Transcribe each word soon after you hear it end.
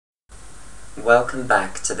Welcome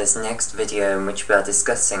back to this next video in which we are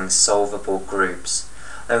discussing solvable groups.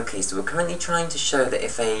 Okay, so we're currently trying to show that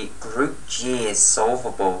if a group G is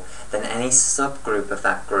solvable, then any subgroup of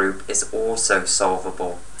that group is also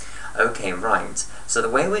solvable. Okay, right. So the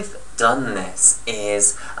way we've done this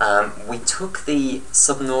is we took the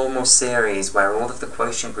subnormal series where all of the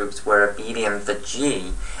quotient groups were abelian for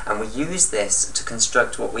G, and we used this to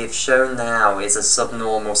construct what we've shown now is a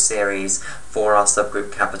subnormal series for our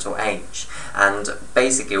subgroup capital H. And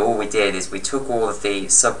basically all we did is we took all of the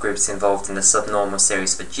subgroups involved in the subnormal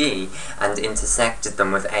series for G and intersected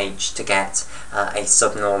them with H to get a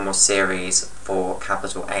subnormal series for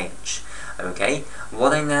capital H. Okay,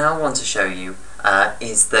 what I now want to show you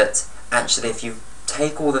is that actually if you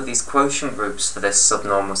take all of these quotient groups for this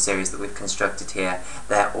subnormal series that we've constructed here,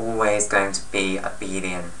 they're always going to be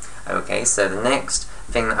abelian. Okay, so the next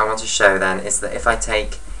thing that I want to show then is that if I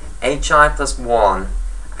take hi plus 1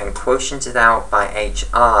 and quotient it out by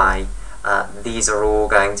hi, these are all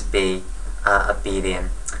going to be abelian.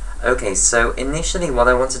 Okay, so initially what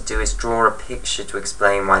I want to do is draw a picture to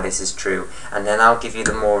explain why this is true, and then I'll give you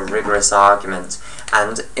the more rigorous argument.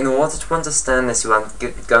 And in order to understand this, you are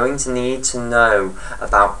going to need to know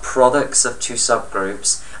about products of two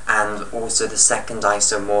subgroups and also the second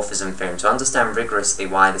isomorphism theorem. To understand rigorously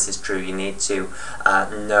why this is true, you need to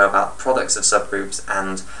know about products of subgroups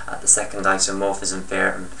and the second isomorphism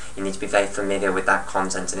theorem. You need to be very familiar with that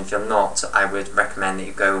content, and if you're not, I would recommend that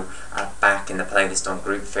you go back in the playlist on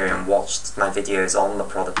group theory and watch my videos on the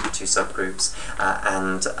product of two subgroups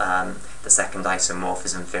and the second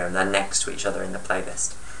isomorphism theorem. They're next to each other in the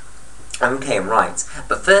playlist. Okay, right,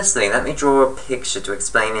 but firstly let me draw a picture to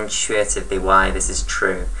explain intuitively why this is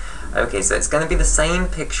true. Okay, so it's going to be the same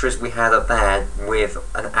picture as we had up there with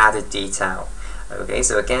an added detail. Okay,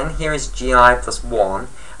 so again here is gi plus 1,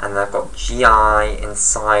 and I've got gi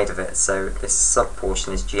inside of it, so this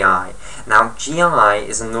subportion is gi. Now gi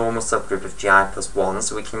is a normal subgroup of gi plus 1,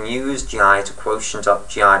 so we can use gi to quotient up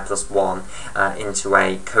gi plus 1 into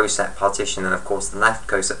a coset partition, and of course the left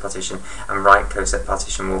coset partition and right coset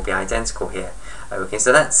partition will be identical here. Okay,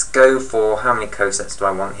 so let's go for how many cosets do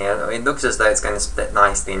I want here. It looks as though it's going to split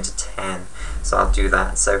nicely into 10, so I'll do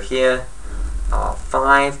that. So here are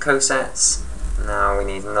 5 cosets. Now we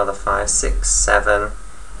need another 5, 6, 7,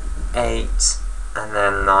 8, and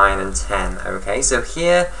then 9 and 10. Okay, so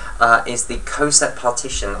here is the coset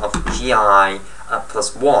partition of gi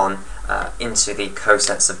plus 1 into the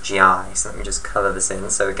cosets of gi. So let me just colour this in.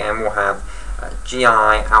 So again we'll have gi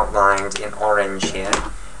outlined in orange here,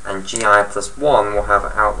 and gi plus 1 will have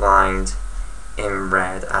outlined in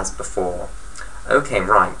red as before. Okay,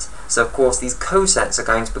 right. So of course these cosets are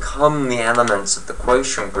going to become the elements of the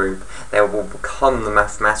quotient group. They will become the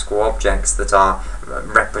mathematical objects that are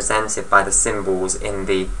represented by the symbols in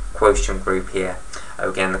the quotient group here.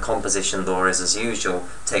 Again, the composition law is as usual.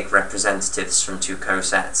 Take representatives from two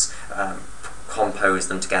cosets, compose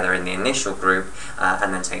them together in the initial group,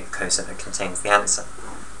 and then take the coset that contains the answer.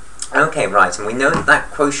 Okay, right, and we know that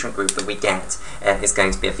that quotient group that we get is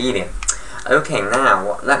going to be abelian. Okay,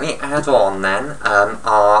 now let me add on then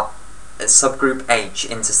our subgroup H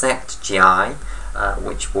intersect gi,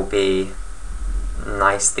 which will be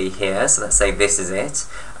nicely here. So let's say this is it.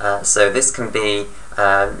 So this can be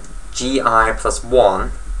gi plus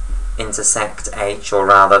 1 intersect H, or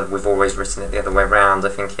rather we've always written it the other way around, I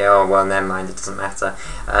think here. Oh well, never mind, it doesn't matter.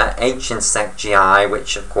 H intersect gi,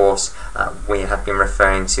 which of course we have been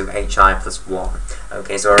referring to hi plus 1.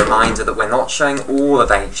 Okay, so a reminder that we're not showing all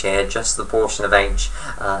of H here, just the portion of H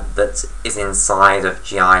that is inside of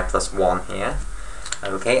gi plus 1 here.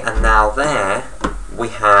 Okay, and now there we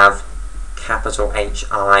have capital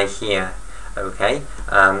Hi here, okay,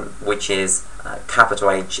 which is capital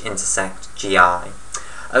H intersect gi.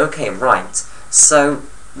 Okay, right, so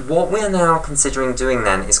what we're now considering doing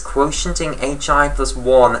then is quotienting hi plus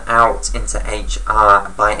 1 out into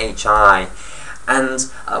by hi. And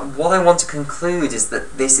what I want to conclude is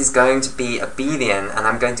that this is going to be abelian, and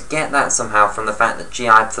I'm going to get that somehow from the fact that gi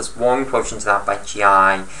plus 1 quotiented out by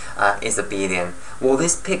gi is abelian. Well,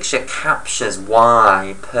 this picture captures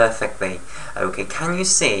why perfectly. Okay, can you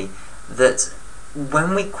see that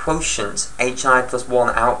when we quotient hi plus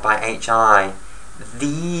 1 out by hi,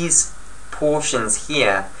 these portions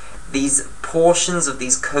here, these portions of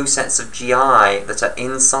these cosets of gi that are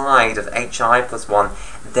inside of hi plus 1,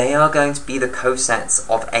 they are going to be the cosets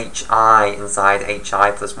of hi inside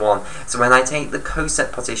hi plus 1. So when I take the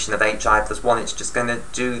coset partition of hi plus 1, it's just going to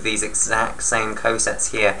do these exact same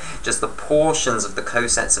cosets here, just the portions of the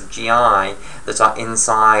cosets of gi that are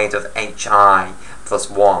inside of hi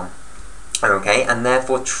plus 1. Okay, and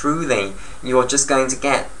therefore truly you're just going to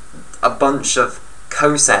get a bunch of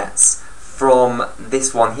cosets from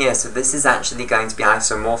this one here, so this is actually going to be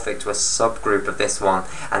isomorphic to a subgroup of this one,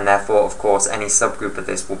 and therefore of course any subgroup of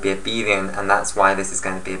this will be abelian, and that's why this is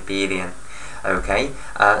going to be abelian. Okay,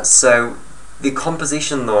 so the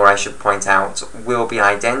composition law, I should point out, will be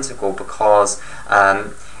identical because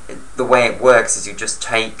the way it works is you just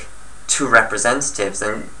take two representatives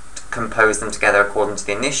and compose them together according to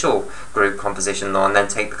the initial group composition law, and then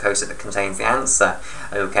take the coset that contains the answer.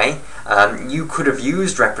 Okay, you could have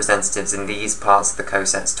used representatives in these parts of the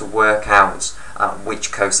cosets to work out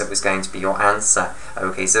which coset was going to be your answer.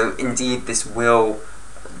 Okay, so indeed this will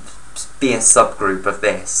be a subgroup of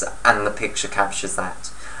this, and the picture captures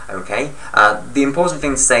that. Okay, the important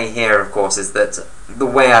thing to say here, of course, is that the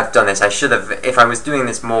way I've done it, I should have, if I was doing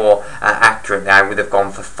this more accurately, I would have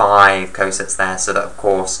gone for 5 cosets there, so that of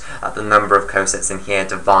course the number of cosets in here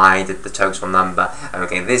divided the total number.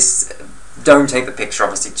 Okay, this, don't take the picture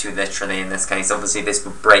obviously too literally in this case. Obviously this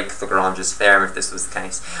would break Lagrange's theorem if this was the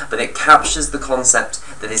case, but it captures the concept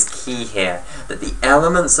that is key here, that the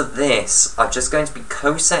elements of this are just going to be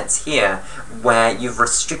cosets here where you've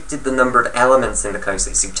restricted the number of elements in the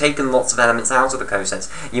cosets. You've taken lots of elements out of the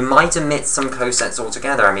cosets. You might omit some cosets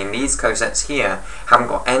altogether. I mean, these cosets here haven't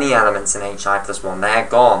got any elements in hi plus 1. They're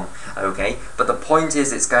gone. Okay, but the point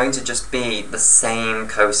is it's going to just be the same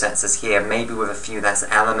cosets as here, maybe with a few less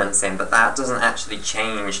elements in, but that doesn't actually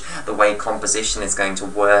change the way composition is going to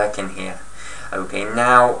work in here. Okay,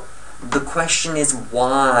 now the question is,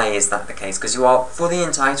 why is that the case? Because you are fully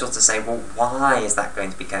entitled to say, well, why is that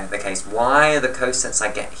going to be the case? Why are the cosets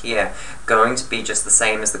I get here going to be just the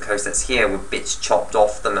same as the cosets here with bits chopped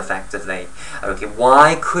off them effectively? Okay,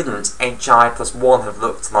 why couldn't hi plus 1 have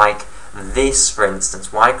looked like this, for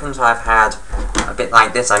instance? Why couldn't I have had a bit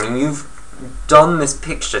like this? I mean, you've done this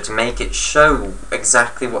picture to make it show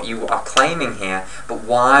exactly what you are claiming here, but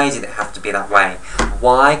why did it have to be that way?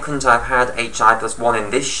 Why couldn't I have had hi plus 1 in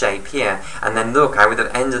this shape here, and then look, I would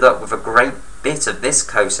have ended up with a great bit of this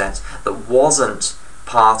coset that wasn't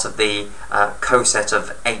part of the coset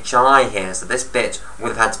of hi here, so this bit would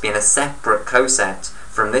have had to be in a separate coset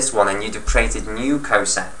from this one, and you'd have created new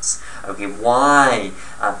cosets. Okay, why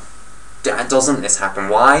doesn't this happen?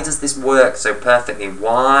 Why does this work so perfectly?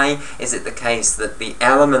 Why is it the case that the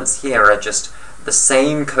elements here are just the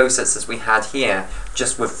same cosets as we had here,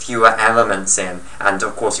 just with fewer elements in? And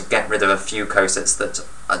of course you get rid of a few cosets that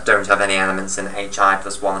don't have any elements in hi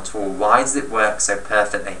plus 1 at all. Why does it work so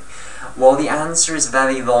perfectly? Well, the answer is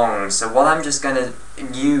very long, so what I'm just going to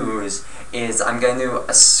use is I'm going to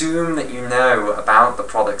assume that you know about the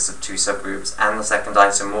products of two subgroups and the second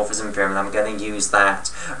isomorphism theorem, and I'm going to use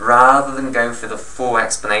that. Rather than go for the full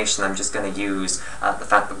explanation, I'm just going to use the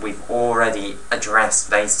fact that we've already addressed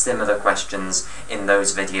very similar questions in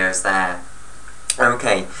those videos there.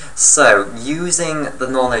 Okay, so using the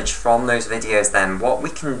knowledge from those videos then, what we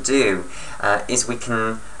can do is we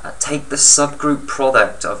can take the subgroup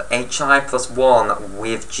product of hi plus 1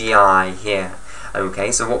 with gi here.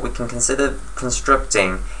 Okay, so what we can consider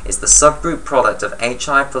constructing is the subgroup product of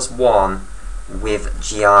hi plus 1 with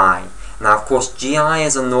gi. Now, of course, gi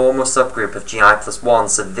is a normal subgroup of gi plus 1,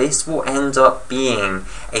 so this will end up being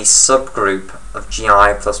a subgroup of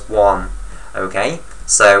gi plus 1. Okay,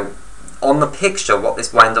 so on the picture, what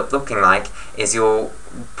this will end up looking like is you'll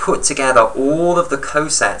put together all of the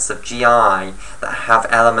cosets of gi that have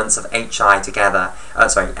elements of hi together,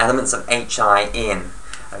 elements of hi in.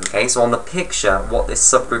 Okay, so on the picture, what this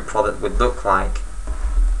subgroup product would look like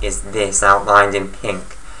is this, outlined in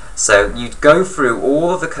pink. So you'd go through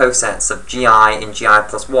all of the cosets of gi in gi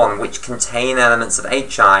plus 1, which contain elements of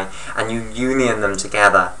hi, and you union them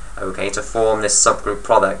together, okay, to form this subgroup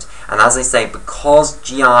product. And as I say, because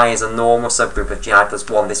gi is a normal subgroup of gi plus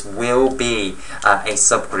 1, this will be a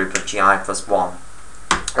subgroup of gi plus 1.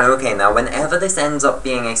 Okay, now whenever this ends up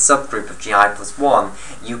being a subgroup of gi plus 1,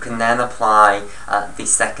 you can then apply the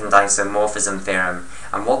second isomorphism theorem.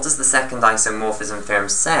 And what does the second isomorphism theorem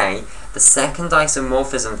say? The second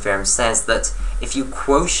isomorphism theorem says that if you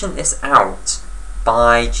quotient this out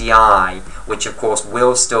by gi, which of course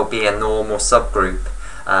will still be a normal subgroup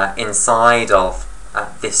inside of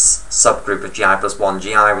this subgroup of gi plus 1.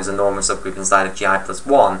 Gi was a normal subgroup inside of gi plus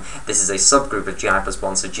 1. This is a subgroup of gi plus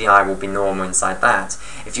 1, so gi will be normal inside that.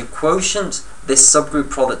 If you quotient this subgroup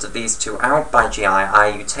product of these two out by gi,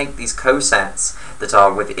 i.e. you take these cosets that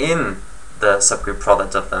are within the subgroup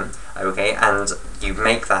product of them, okay, and you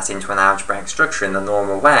make that into an algebraic structure in the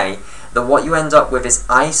normal way, then what you end up with is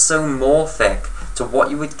isomorphic to what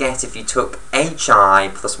you would get if you took hi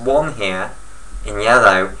plus 1 here, in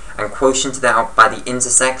yellow, and quotiented out by the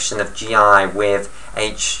intersection of gi with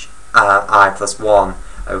hi plus 1,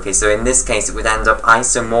 Okay, so in this case it would end up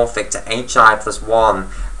isomorphic to hi plus 1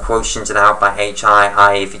 quotiented out by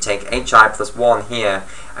hi, i.e. if you take hi plus 1 here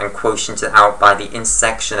and quotiented out by the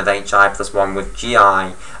intersection of hi plus 1 with gi,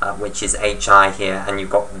 which is hi here, and you've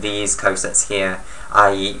got these cosets here,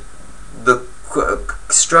 i.e. the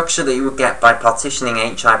structure that you would get by partitioning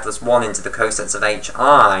hi plus 1 into the cosets of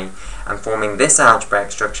hi and forming this algebraic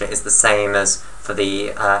structure is the same as for the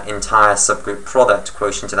entire subgroup product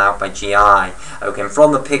quotiented out by gi. Okay, and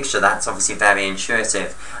from the picture that's obviously very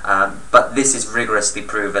intuitive, but this is rigorously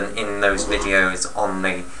proven in those videos on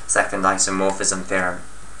the second isomorphism theorem.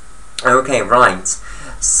 Okay, right.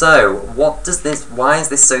 So, why is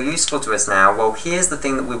this so useful to us now? Well, here's the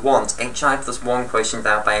thing that we want, hi plus 1 quotiented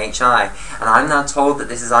out by hi, and I'm now told that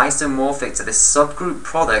this is isomorphic to this subgroup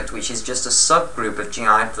product, which is just a subgroup of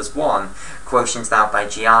gi plus 1 quotiented out by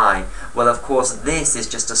gi. Well, of course, this is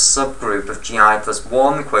just a subgroup of gi plus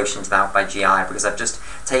 1 quotiented out by gi, because I've just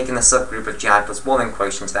taken the subgroup of gi plus 1 and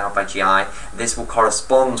quotiented out by gi. This will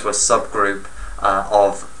correspond to a subgroup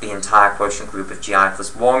of the entire quotient group of gi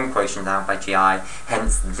plus 1 quotient out by gi,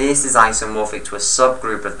 hence this is isomorphic to a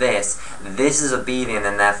subgroup of this. This is abelian,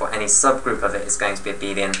 and therefore any subgroup of it is going to be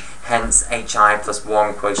abelian, hence hi plus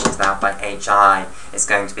 1 quotient out by hi is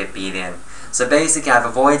going to be abelian. So basically I've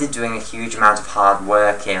avoided doing a huge amount of hard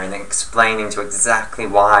work here and explaining to exactly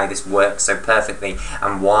why this works so perfectly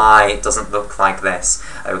and why it doesn't look like this.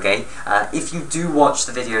 Okay, if you do watch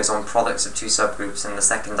the videos on products of two subgroups and the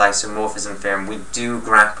second isomorphism theorem, we do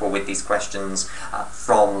grapple with these questions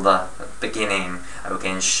from the beginning, okay,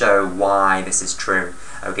 and show why this is true.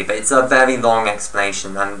 Okay, but it's a very long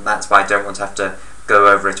explanation, and that's why I don't want to have to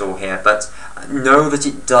go over it all here, but know that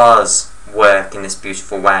it does work in this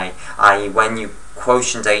beautiful way, i.e. when you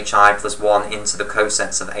quotient hi plus 1 into the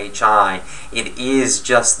cosets of hi, it is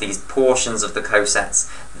just these portions of the cosets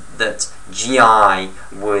that gi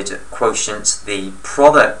would quotient the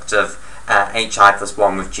product of hi plus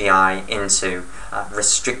 1 with gi into,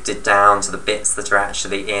 restricted down to the bits that are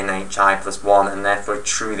actually in hi plus 1, and therefore it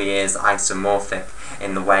truly is isomorphic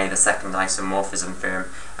in the way the second isomorphism theorem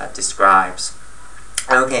describes.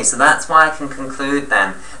 Okay, so that's why I can conclude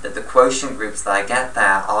then that the quotient groups that I get there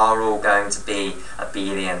are all going to be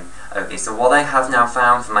abelian. Okay, so what I have now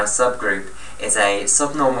found for my subgroup is a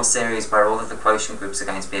subnormal series where all of the quotient groups are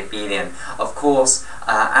going to be abelian. Of course,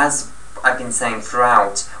 as I've been saying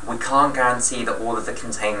throughout, we can't guarantee that all of the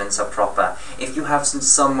containments are proper. If you have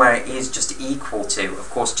some where it is just equal to, of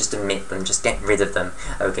course just omit them, just get rid of them.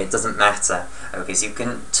 Okay, it doesn't matter. Okay, so you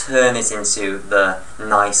can turn it into the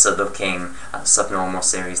nicer looking subnormal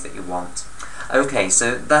series that you want. Okay,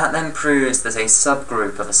 so that then proves that a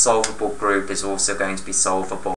subgroup of a solvable group is also going to be solvable.